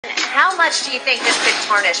how much do you think this could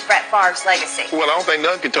tarnish Brett Favre's legacy? Well, I don't think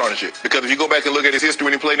nothing can tarnish it. Because if you go back and look at his history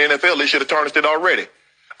when he played in the NFL, they should have tarnished it already.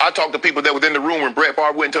 I talked to people that was in the room when Brett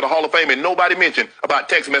Favre went into the Hall of Fame, and nobody mentioned about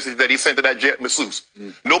text messages that he sent to that jet masseuse.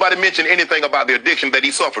 Nobody mentioned anything about the addiction that he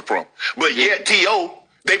suffered from. But yet, T.O.,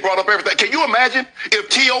 they brought up everything. Can you imagine if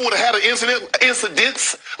T.O. would have had an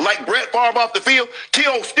incidents like Brett Favre off the field?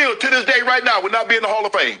 T.O. still, to this day right now, would not be in the Hall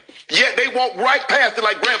of Fame. Yet they walked right past it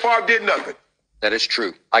like Brett Favre did nothing. That is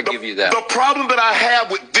true. I give you that. The problem that I have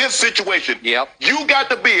with this situation, you got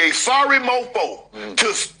to be a sorry mofo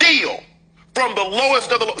to steal from the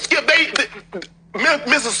lowest of the low. Skip,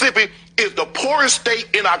 Mississippi is the poorest state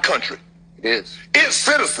in our country. It is. Its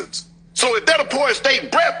citizens. So if they're the poorest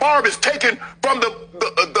state, Brett Favre is taken from the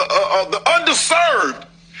underserved.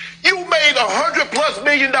 You made $100+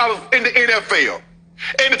 million in the NFL.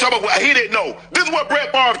 And they're talking about, well, he didn't know. This is what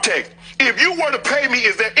Brett Favre texted. If you were to pay me,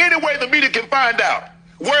 is there any way the media can find out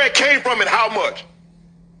where it came from and how much?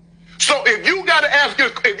 So if you got to ask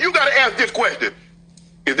this question,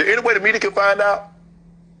 is there any way the media can find out?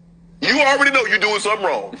 You already know you're doing something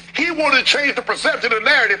wrong. He wanted to change the perception of the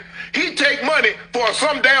narrative. He take money for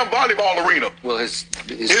some damn volleyball arena. Well, his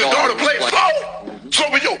daughter played slow. So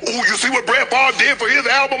you see what Brett Favre did for his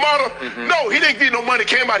alma mater? No, he didn't get no money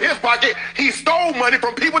came out of his pocket. He stole money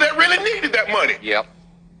from people that really needed that money. Yep.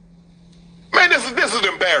 Man, this is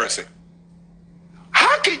embarrassing.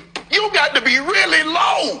 How can you got to be really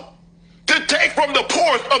low to take from the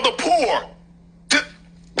poorest of the poor?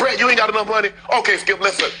 Brett, you ain't got enough money? Okay, Skip,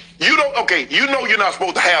 listen. You know you're not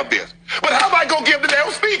supposed to have this. But how am I going to give the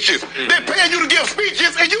damn speeches? They're paying you to give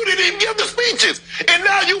speeches, and you didn't even give the speeches. And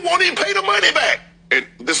now you won't even pay the money back. And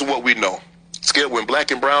this is what we know. Skip, when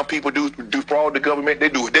black and brown people do fraud the government, they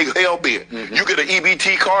do it. They hell bent. You get an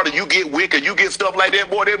EBT card, or you get WIC, or you get stuff like that,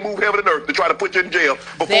 boy, they move heaven and earth to try to put you in jail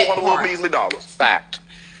for $400 little measly dollars. Fact.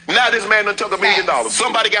 Now this man done took $1 million.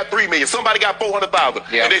 Somebody got $3 million. Somebody got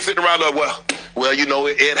 $400,000. And they sitting around like, well, you know,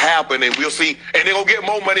 it happened, and we'll see. And they're going to get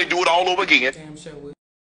more money and do it all over again. Damn sure.